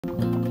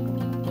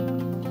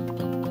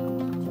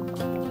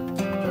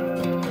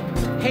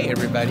Hey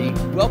everybody,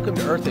 welcome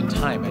to Earth and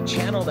Time, a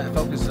channel that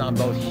focuses on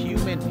both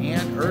human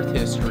and Earth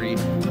history,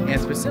 and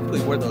specifically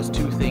where those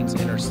two things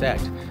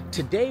intersect.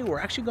 Today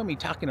we're actually going to be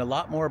talking a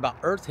lot more about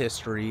Earth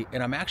history,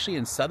 and I'm actually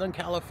in Southern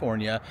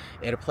California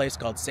at a place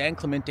called San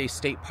Clemente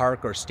State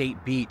Park or State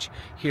Beach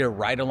here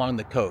right along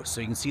the coast. So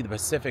you can see the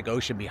Pacific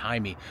Ocean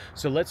behind me.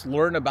 So let's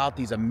learn about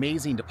these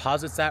amazing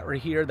deposits that were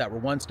here, that were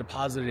once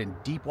deposited in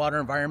deep water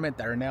environment,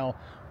 that are now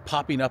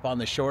popping up on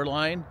the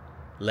shoreline.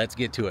 Let's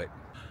get to it.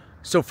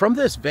 So from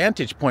this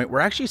vantage point,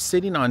 we're actually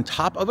sitting on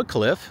top of a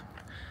cliff,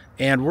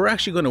 and we're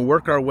actually going to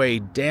work our way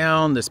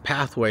down this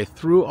pathway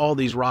through all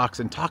these rocks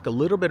and talk a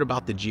little bit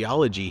about the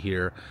geology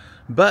here.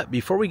 But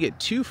before we get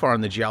too far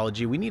in the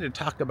geology, we need to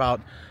talk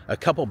about a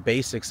couple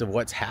basics of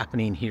what's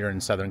happening here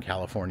in Southern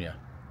California.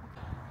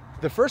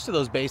 The first of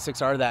those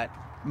basics are that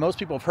most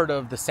people have heard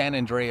of the San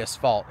Andreas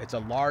Fault. It's a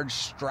large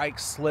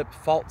strike-slip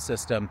fault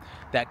system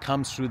that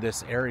comes through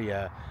this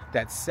area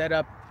that's set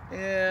up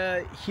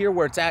here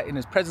where it's at in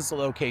its present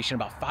location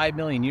about 5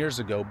 million years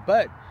ago,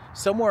 but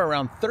somewhere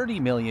around 30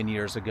 million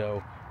years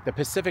ago, the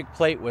Pacific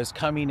plate was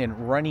coming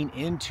and running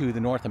into the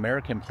North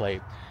American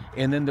plate.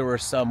 And then there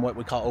was some what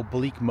we call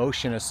oblique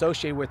motion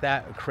associated with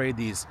that. It created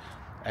these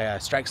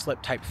strike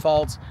slip type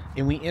faults,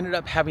 and we ended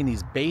up having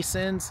these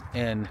basins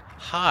and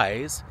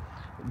highs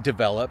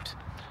developed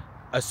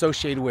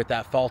associated with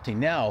that faulting.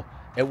 Now,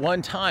 at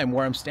one time,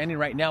 where I'm standing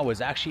right now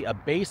was actually a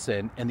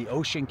basin, and the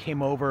ocean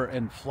came over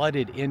and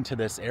flooded into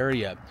this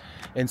area.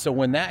 And so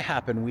when that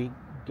happened, we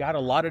got a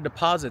lot of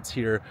deposits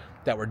here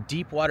that were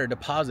deep water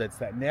deposits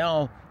that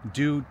now,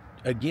 due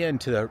again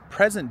to the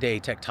present day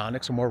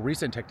tectonics or more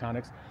recent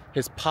tectonics,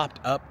 has popped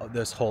up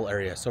this whole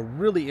area. So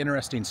really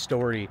interesting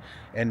story,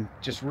 and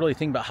just really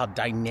think about how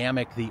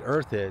dynamic the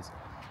Earth is.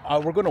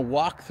 We're going to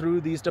walk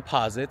through these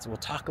deposits. We'll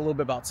talk a little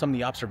bit about some of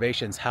the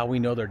observations, how we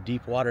know they're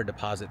deep water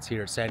deposits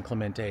here at San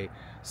Clemente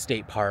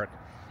State Park.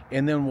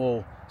 And then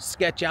we'll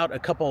sketch out a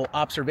couple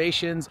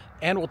observations,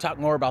 and we'll talk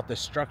more about the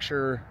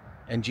structure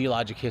and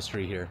geologic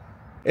history here.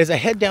 As I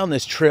head down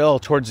this trail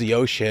towards the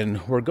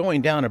ocean, we're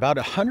going down about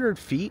 100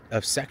 feet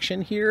of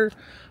section here.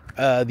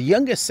 The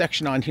youngest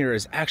section on here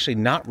is actually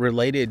not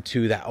related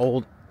to that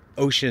old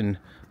ocean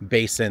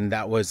basin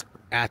that was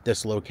at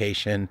this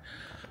location,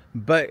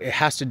 but it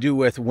has to do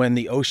with when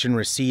the ocean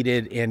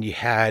receded and you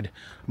had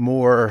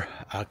more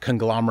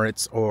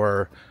conglomerates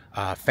or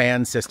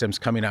fan systems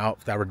coming out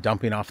that were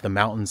dumping off the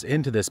mountains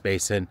into this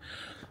basin.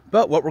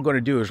 But what we're going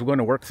to do is we're going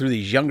to work through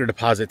these younger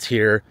deposits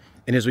here.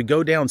 And as we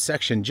go down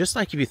section, just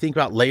like if you think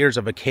about layers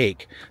of a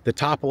cake, the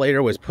top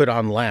layer was put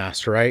on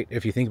last, right?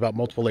 If you think about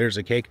multiple layers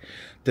of cake,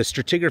 the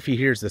stratigraphy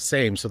here is the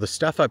same. So the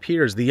stuff up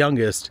here is the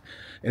youngest.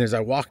 And as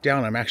I walk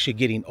down, I'm actually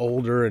getting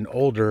older and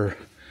older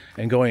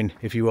and going,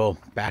 if you will,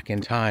 back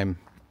in time.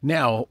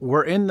 Now,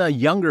 we're in the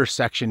younger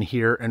section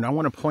here, and I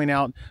want to point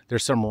out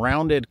there's some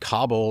rounded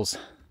cobbles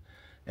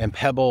and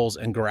pebbles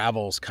and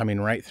gravels coming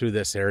right through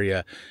this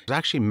area. There's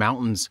actually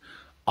mountains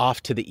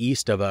off to the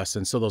east of us,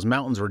 and so those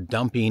mountains were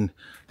dumping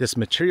this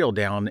material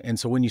down. And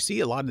so when you see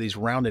a lot of these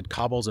rounded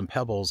cobbles and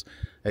pebbles,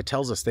 it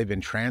tells us they've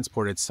been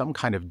transported some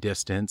kind of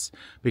distance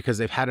because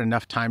they've had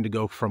enough time to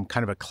go from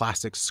kind of a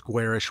classic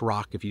squarish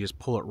rock, if you just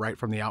pull it right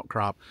from the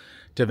outcrop,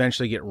 to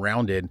eventually get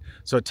rounded.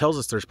 So it tells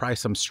us there's probably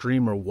some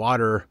stream or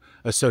water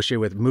associated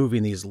with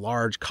moving these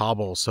large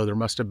cobbles. So there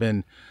must have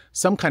been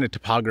some kind of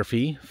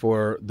topography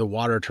for the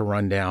water to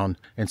run down.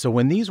 And so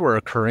when these were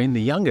occurring,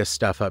 the youngest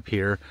stuff up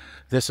here,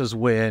 this is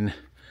when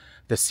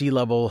the sea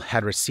level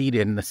had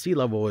receded, and the sea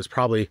level was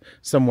probably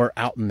somewhere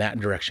out in that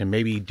direction,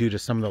 maybe due to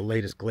some of the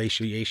latest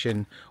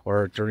glaciation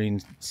or during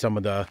some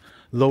of the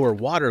lower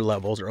water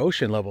levels or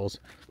ocean levels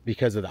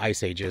because of the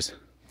ice ages.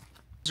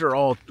 These are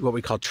all what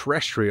we call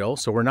terrestrial,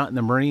 so we're not in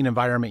the marine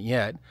environment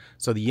yet.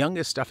 So the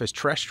youngest stuff is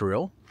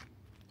terrestrial,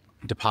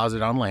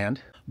 deposited on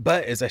land.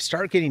 But as I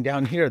start getting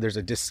down here, there's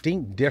a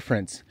distinct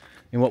difference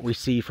in what we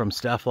see from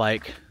stuff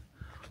like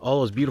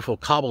all those beautiful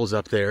cobbles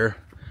up there.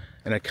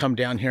 And I come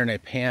down here and I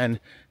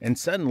pan, and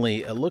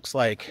suddenly it looks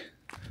like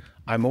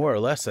I'm more or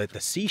less at the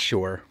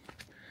seashore.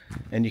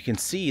 And you can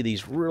see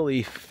these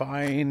really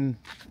finer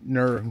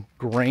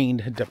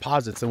grained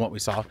deposits than what we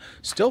saw.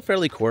 Still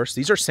fairly coarse.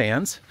 These are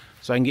sands,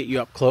 so I can get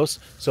you up close.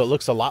 So it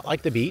looks a lot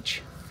like the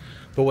beach.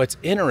 But what's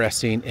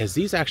interesting is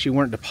these actually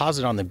weren't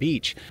deposited on the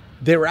beach.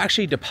 They were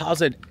actually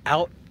deposited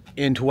out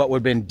into what would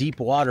have been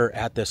deep water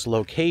at this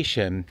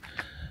location.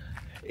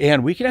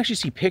 And we can actually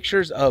see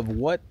pictures of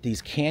what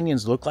these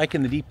canyons look like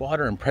in the deep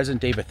water in present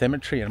day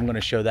bathymetry, and I'm going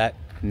to show that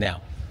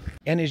now.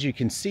 And as you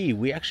can see,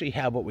 we actually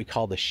have what we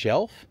call the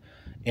shelf,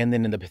 and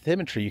then in the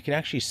bathymetry you can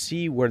actually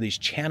see where these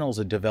channels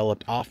have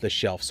developed off the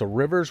shelf. So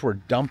rivers were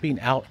dumping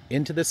out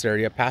into this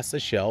area past the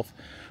shelf,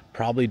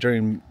 probably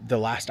during the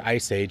last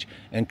ice age,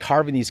 and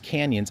carving these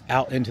canyons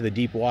out into the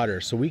deep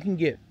water. So we can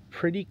get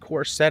pretty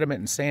coarse sediment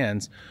and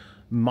sands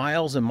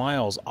miles and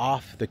miles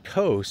off the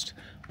coast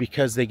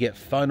because they get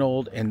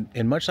funneled, and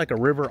much like a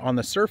river on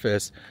the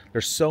surface,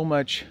 there's so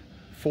much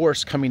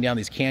force coming down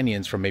these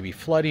canyons from maybe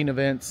flooding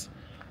events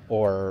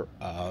or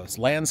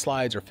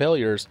landslides or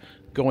failures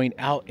going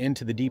out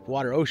into the deep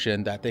water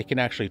ocean that they can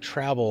actually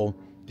travel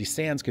these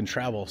sands can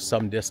travel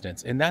some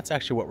distance. And that's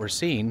actually what we're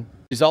seeing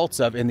results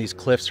of in these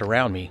cliffs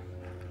around me.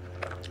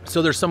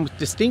 So there's some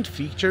distinct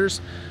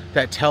features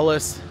that tell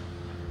us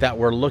that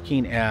we're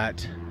looking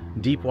at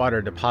deep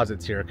water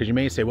deposits here, because you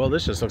may say, well,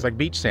 this just looks like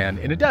beach sand,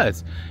 and it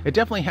does. It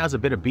definitely has a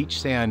bit of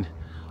beach sand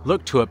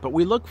look to it, but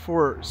we look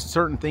for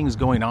certain things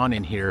going on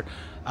in here.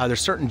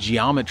 There's certain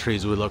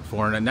geometries we look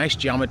for, and a nice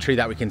geometry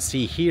that we can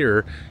see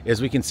here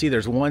is we can see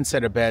there's one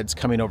set of beds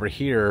coming over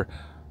here,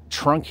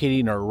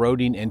 truncating or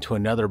eroding into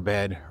another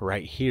bed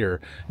right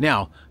here.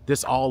 Now,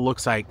 this all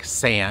looks like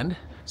sand,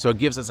 so it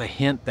gives us a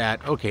hint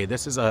that, okay,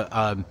 this is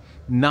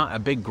not a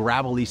big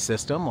gravelly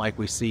system like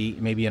we see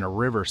maybe in a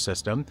river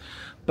system,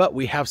 but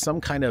we have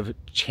some kind of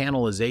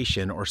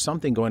channelization or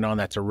something going on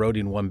that's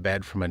eroding one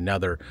bed from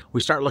another.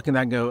 We start looking at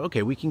that and go,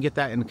 okay, we can get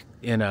that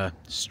in a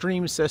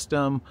stream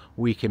system.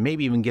 We can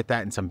maybe even get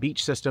that in some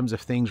beach systems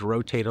if things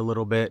rotate a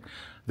little bit.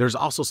 There's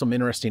also some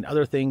interesting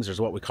other things. There's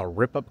what we call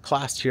rip-up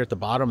clasts here at the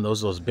bottom.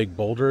 Those are those big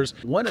boulders.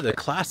 One of the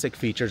classic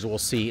features we'll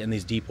see in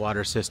these deep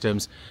water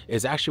systems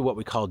is actually what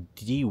we call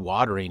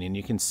dewatering, and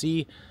you can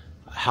see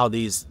how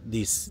these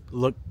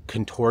look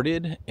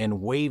contorted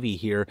and wavy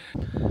here.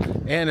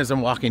 And as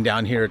I'm walking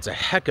down here, it's a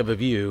heck of a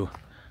view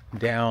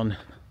down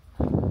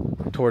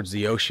towards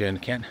the ocean.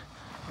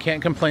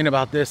 Can't complain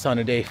about this on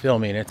a day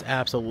filming. It's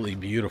absolutely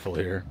beautiful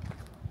here.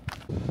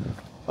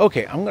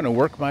 Okay, I'm gonna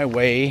work my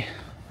way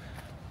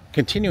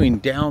continuing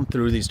down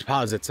through these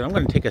deposits, and I'm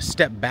going to take a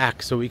step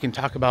back so we can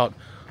talk about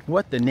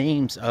what the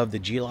names of the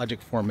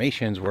geologic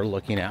formations we're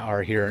looking at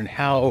are here, and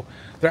how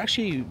they're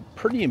actually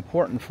pretty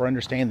important for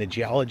understanding the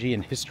geology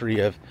and history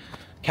of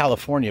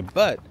California.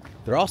 But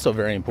they're also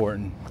very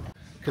important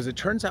because it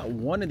turns out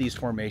one of these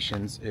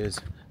formations is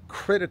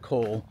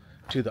critical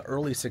to the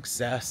early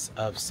success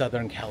of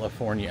Southern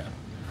California.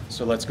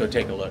 So let's go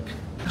take a look.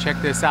 Check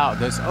this out.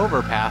 This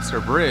overpass or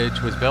bridge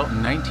was built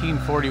in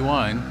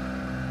 1941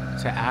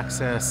 to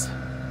access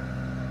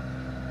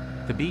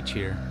the beach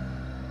here.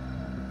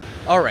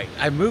 All right,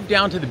 I've moved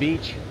down to the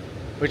beach,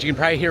 which you can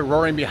probably hear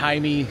roaring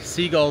behind me,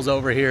 seagulls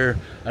over here.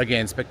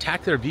 Again,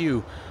 spectacular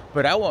view,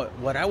 but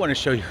what I want to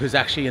show you is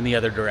actually in the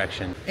other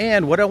direction.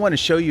 And what I want to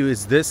show you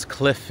is this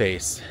cliff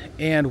face.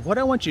 And what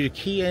I want you to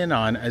key in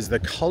on is the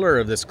color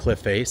of this cliff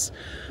face,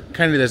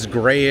 kind of this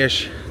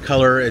grayish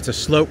color. It's a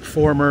slope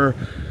former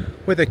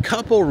with a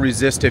couple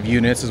resistive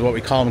units is what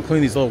we call them,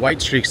 including these little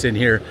white streaks in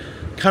here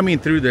coming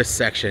through this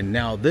section.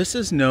 Now, this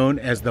is known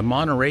as the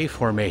Monterey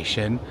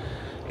Formation,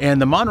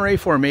 and the Monterey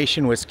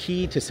Formation was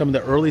key to some of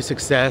the early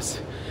success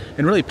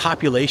and really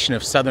population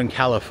of Southern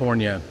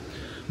California.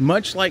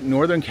 Much like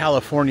Northern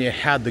California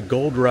had the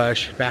gold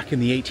rush back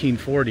in the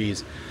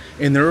 1840s,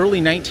 in the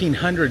early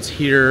 1900s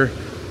here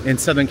in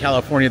Southern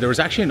California, there was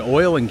actually an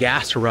oil and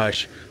gas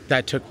rush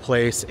that took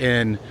place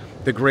in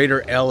the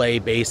greater LA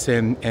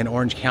basin and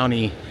Orange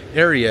County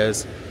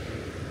areas.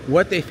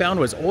 What they found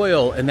was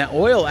oil, and that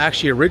oil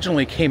actually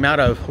originally came out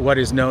of what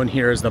is known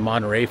here as the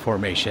Monterey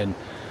Formation.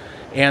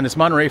 And this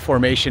Monterey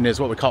Formation is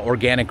what we call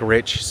organic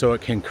rich, so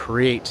it can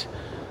create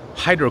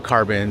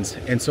hydrocarbons.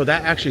 And so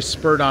that actually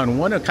spurred on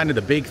one of kind of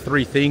the big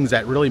three things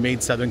that really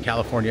made Southern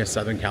California,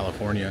 Southern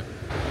California.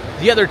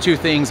 The other two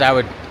things I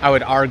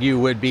would argue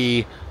would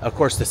be, of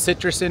course, the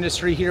citrus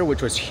industry here,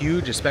 which was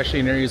huge, especially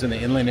in areas in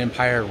the Inland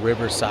Empire,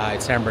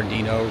 Riverside, San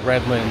Bernardino,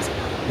 Redlands.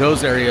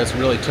 Those areas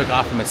really took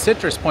off from a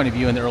citrus point of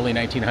view in the early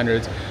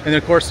 1900s. And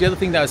of course, the other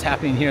thing that was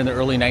happening here in the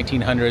early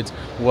 1900s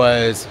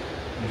was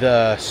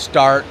the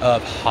start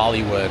of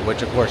Hollywood,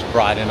 which of course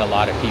brought in a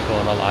lot of people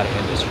and a lot of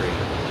industry.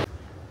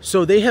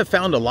 So they have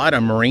found a lot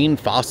of marine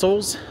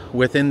fossils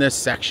within this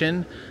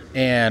section,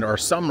 or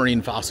some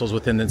marine fossils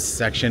within this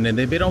section, and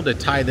they've been able to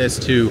tie this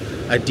to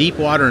a deep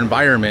water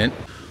environment,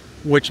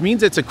 which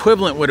means its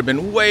equivalent would have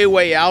been way,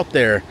 way out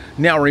there.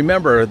 Now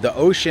remember, the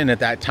ocean at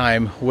that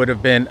time would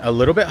have been a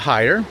little bit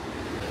higher,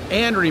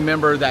 and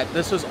remember that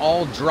this was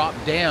all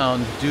dropped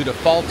down due to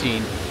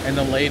faulting and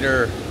then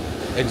later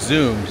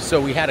exhumed. So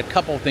we had a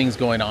couple things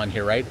going on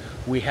here, right?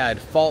 We had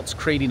faults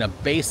creating a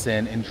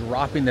basin and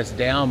dropping this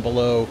down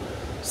below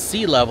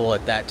sea level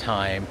at that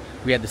time.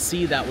 We had the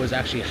sea that was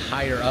actually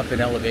higher up in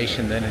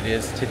elevation than it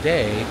is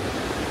today.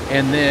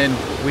 And then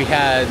we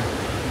had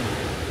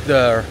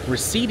the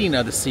receding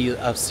of the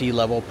sea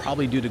level,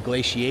 probably due to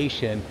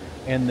glaciation,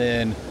 and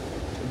then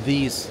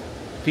these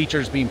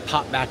features being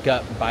popped back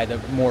up by the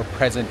more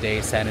present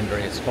day San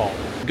Andreas Fault.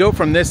 Go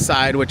from this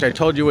side, which I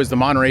told you was the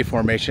Monterey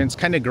Formation. It's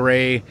kind of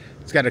gray.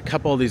 It's got a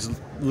couple of these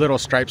little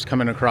stripes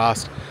coming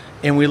across,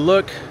 and we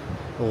look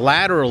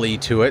laterally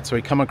to it. So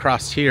we come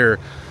across here,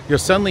 you'll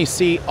suddenly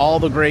see all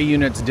the gray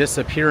units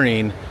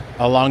disappearing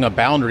along a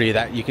boundary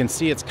that you can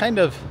see. It's kind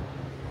of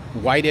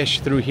whitish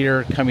through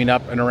here coming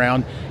up and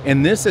around.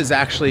 And this is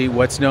actually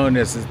what's known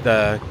as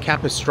the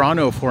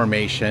Capistrano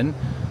Formation,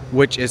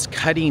 which is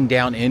cutting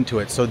down into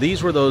it. So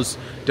these were those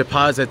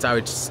deposits I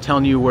was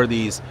telling you were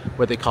these,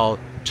 what they call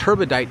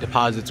turbidite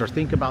deposits, or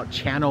think about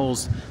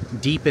channels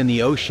deep in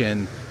the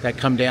ocean that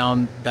come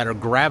down that are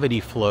gravity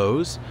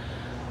flows.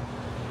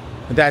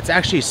 That's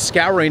actually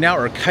scouring out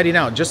or cutting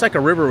out, just like a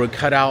river would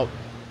cut out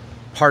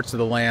parts of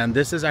the land.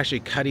 This is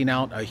actually cutting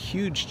out a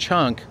huge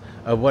chunk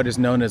of what is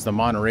known as the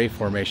Monterey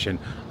Formation,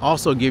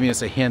 also giving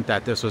us a hint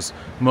that this was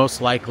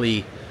most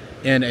likely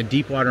in a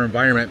deep water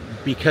environment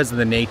because of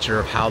the nature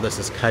of how this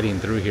is cutting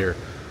through here.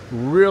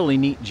 Really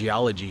neat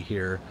geology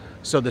here.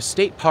 So the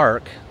state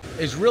park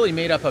is really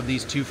made up of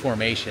these two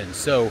formations.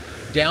 So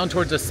down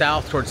towards the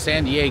south, towards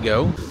San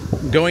Diego,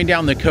 going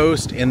down the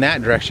coast in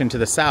that direction to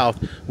the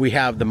south, we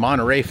have the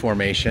Monterey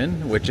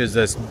Formation, which is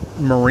this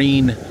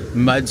marine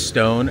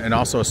mudstone and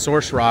also a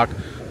source rock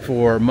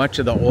for much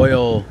of the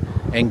oil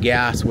and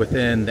gas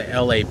within the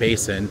LA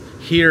basin.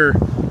 Here,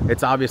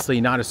 it's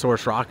obviously not a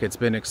source rock, it's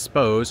been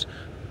exposed.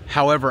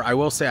 However, I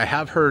will say I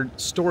have heard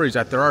stories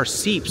that there are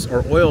seeps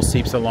or oil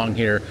seeps along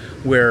here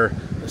where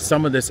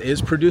some of this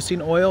is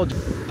producing oil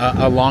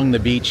along the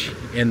beach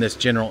in this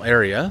general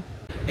area.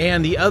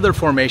 And the other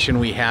formation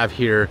we have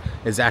here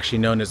is actually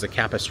known as the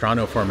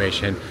Capistrano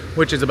Formation,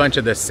 which is a bunch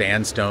of the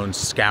sandstones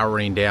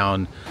scouring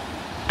down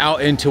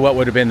out into what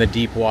would have been the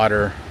deep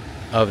water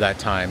of that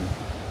time.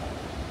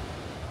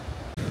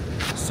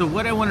 So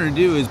what I wanted to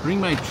do is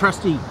bring my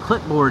trusty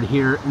clipboard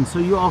here, and so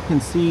you all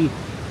can see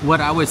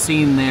what I was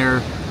seeing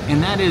there,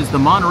 and that is the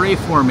Monterey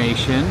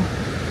Formation,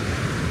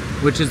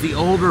 which is the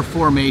older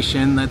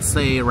formation, let's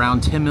say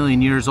around 10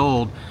 million years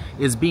old,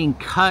 is being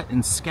cut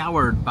and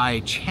scoured by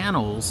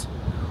channels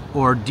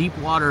or deep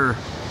water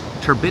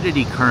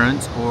turbidity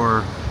currents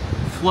or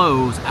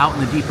flows out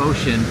in the deep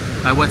ocean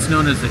by what's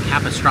known as the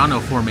Capistrano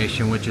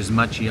Formation, which is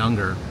much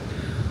younger.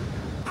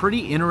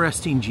 Pretty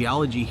interesting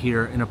geology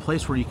here in a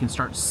place where you can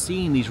start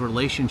seeing these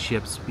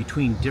relationships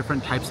between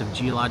different types of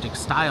geologic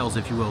styles,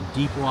 if you will,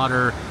 deep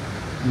water,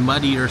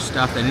 muddier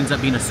stuff that ends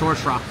up being a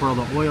source rock for all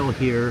the oil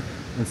here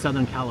in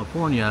Southern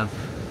California,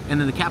 and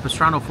then the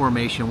Capistrano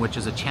Formation, which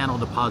is a channel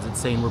deposit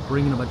saying we're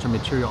bringing a bunch of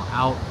material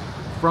out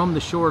from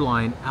the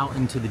shoreline out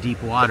into the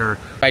deep water.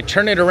 If I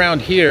turn it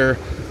around here,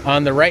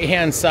 on the right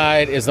hand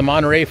side is the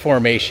Monterey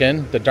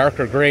Formation, the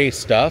darker gray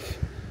stuff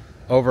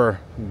over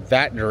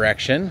that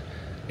direction,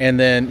 and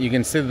then you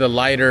can see the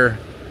lighter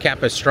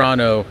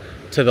Capistrano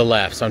to the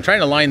left. So I'm trying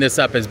to line this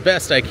up as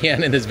best I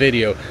can in this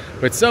video,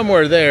 but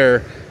somewhere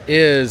there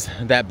is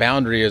that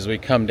boundary as we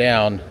come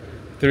down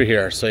through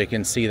here, so you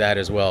can see that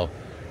as well.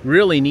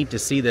 Really neat to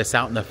see this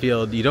out in the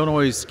field. You don't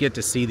always get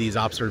to see these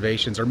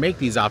observations or make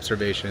these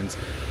observations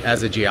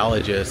as a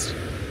geologist.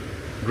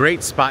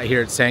 Great spot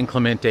here at San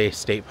Clemente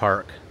State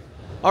Park.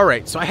 All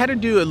right, so I had to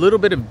do a little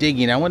bit of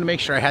digging. I want to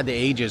make sure I had the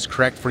ages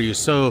correct for you.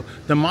 So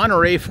the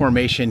Monterey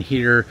Formation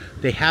here,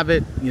 they have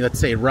it, let's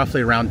say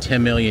roughly around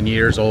 10 million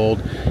years old.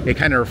 It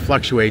kind of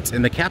fluctuates.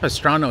 And the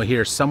Capistrano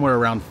here is somewhere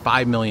around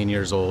 5 million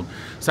years old.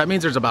 So that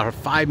means there's about a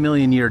 5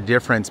 million year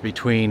difference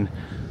between,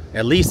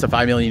 at least a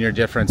 5 million year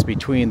difference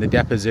between the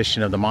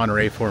deposition of the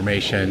Monterey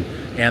Formation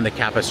and the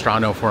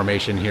Capistrano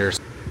Formation here.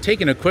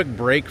 Taking a quick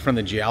break from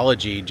the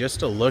geology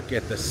just to look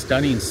at the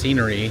stunning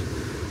scenery.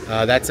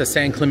 That's a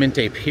San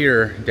Clemente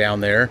Pier down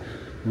there.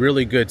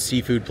 Really good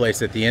seafood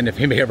place at the end if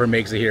anybody ever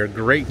makes it here.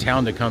 Great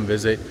town to come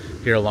visit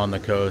here along the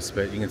coast,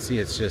 but you can see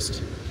it's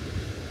just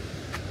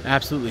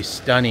absolutely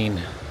stunning.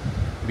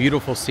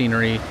 Beautiful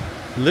scenery.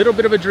 Little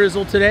bit of a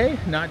drizzle today,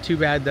 not too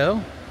bad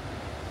though.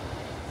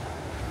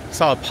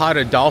 Saw a pod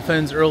of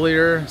dolphins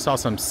earlier, saw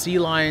some sea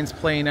lions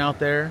playing out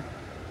there.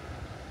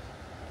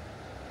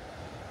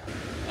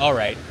 All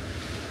right,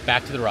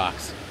 back to the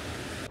rocks.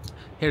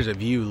 Here's a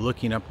view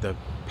looking up the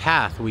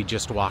path we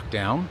just walked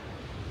down,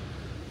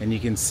 and you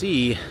can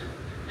see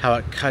how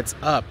it cuts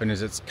up, and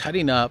as it's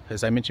cutting up,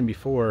 as I mentioned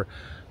before,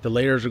 the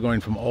layers are going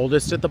from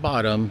oldest at the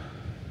bottom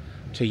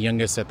to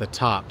youngest at the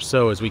top.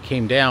 So as we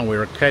came down, we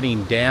were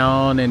cutting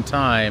down in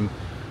time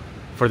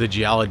for the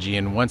geology,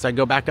 and once I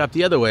go back up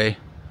the other way,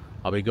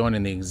 I'll be going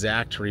in the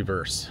exact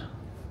reverse.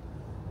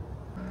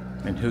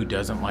 And who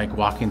doesn't like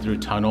walking through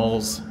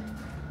tunnels?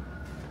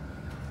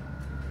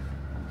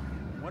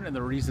 One of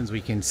the reasons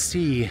we can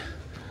see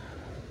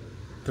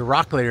the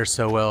rock layers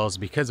so well is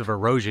because of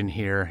erosion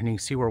here, and you can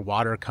see where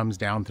water comes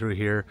down through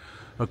here.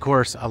 Of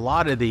course, a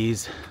lot of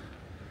these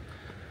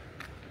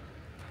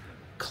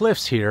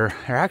cliffs here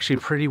are actually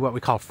pretty what we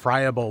call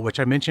friable, which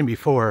I mentioned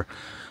before.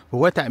 But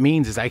what that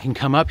means is I can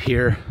come up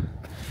here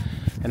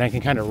and I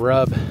can kind of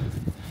rub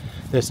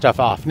this stuff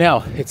off.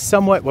 Now, it's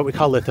somewhat what we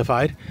call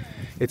lithified.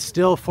 It's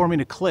still forming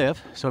a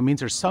cliff, so it means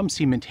there's some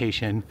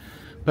cementation,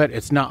 but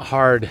it's not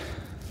hard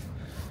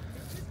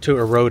to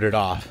erode it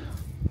off.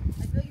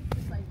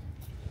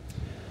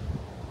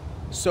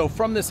 So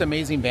from this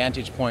amazing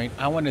vantage point,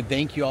 I want to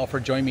thank you all for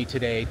joining me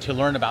today to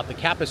learn about the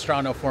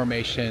Capistrano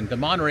Formation, the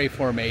Monterey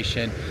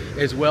Formation,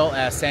 as well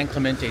as San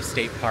Clemente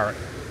State Park.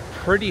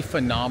 Pretty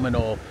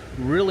phenomenal,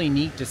 really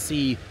neat to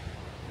see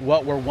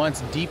what were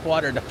once deep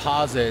water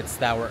deposits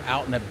that were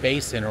out in a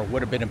basin, or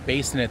would have been a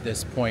basin at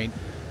this point,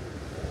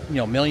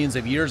 millions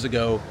of years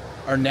ago,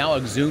 are now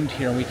exhumed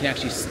here, and we can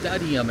actually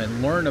study them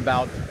and learn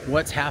about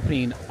what's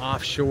happening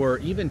offshore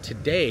even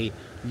today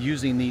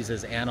using these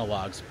as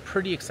analogs.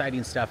 Pretty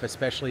exciting stuff,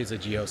 especially as a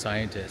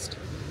geoscientist.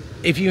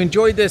 If you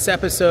enjoyed this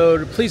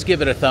episode, please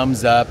give it a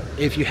thumbs up.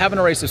 If you haven't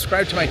already,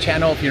 subscribe to my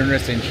channel if you're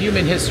interested in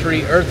human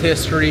history, earth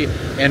history,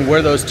 and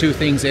where those two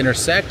things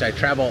intersect. I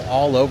travel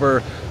all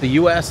over the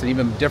US and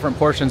even different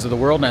portions of the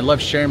world, and I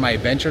love sharing my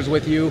adventures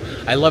with you.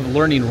 I love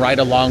learning right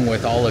along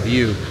with all of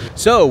you.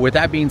 So with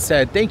that being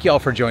said, thank you all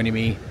for joining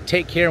me.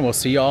 Take care, and we'll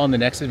see you all in the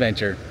next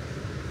adventure.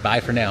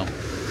 Bye for now.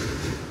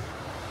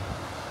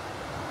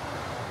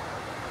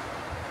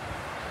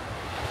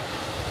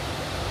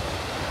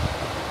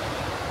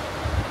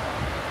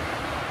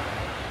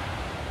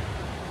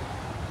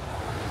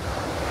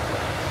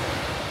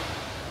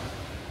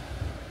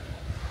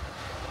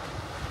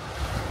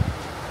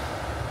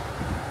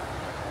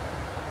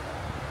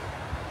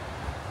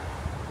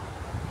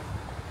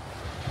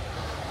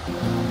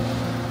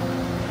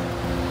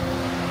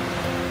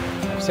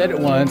 I've said it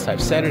once,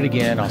 I've said it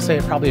again, I'll say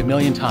it probably a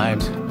million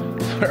times.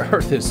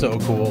 Earth is so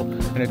cool,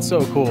 and it's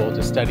so cool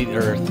to study the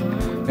Earth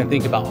and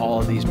think about all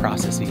of these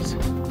processes.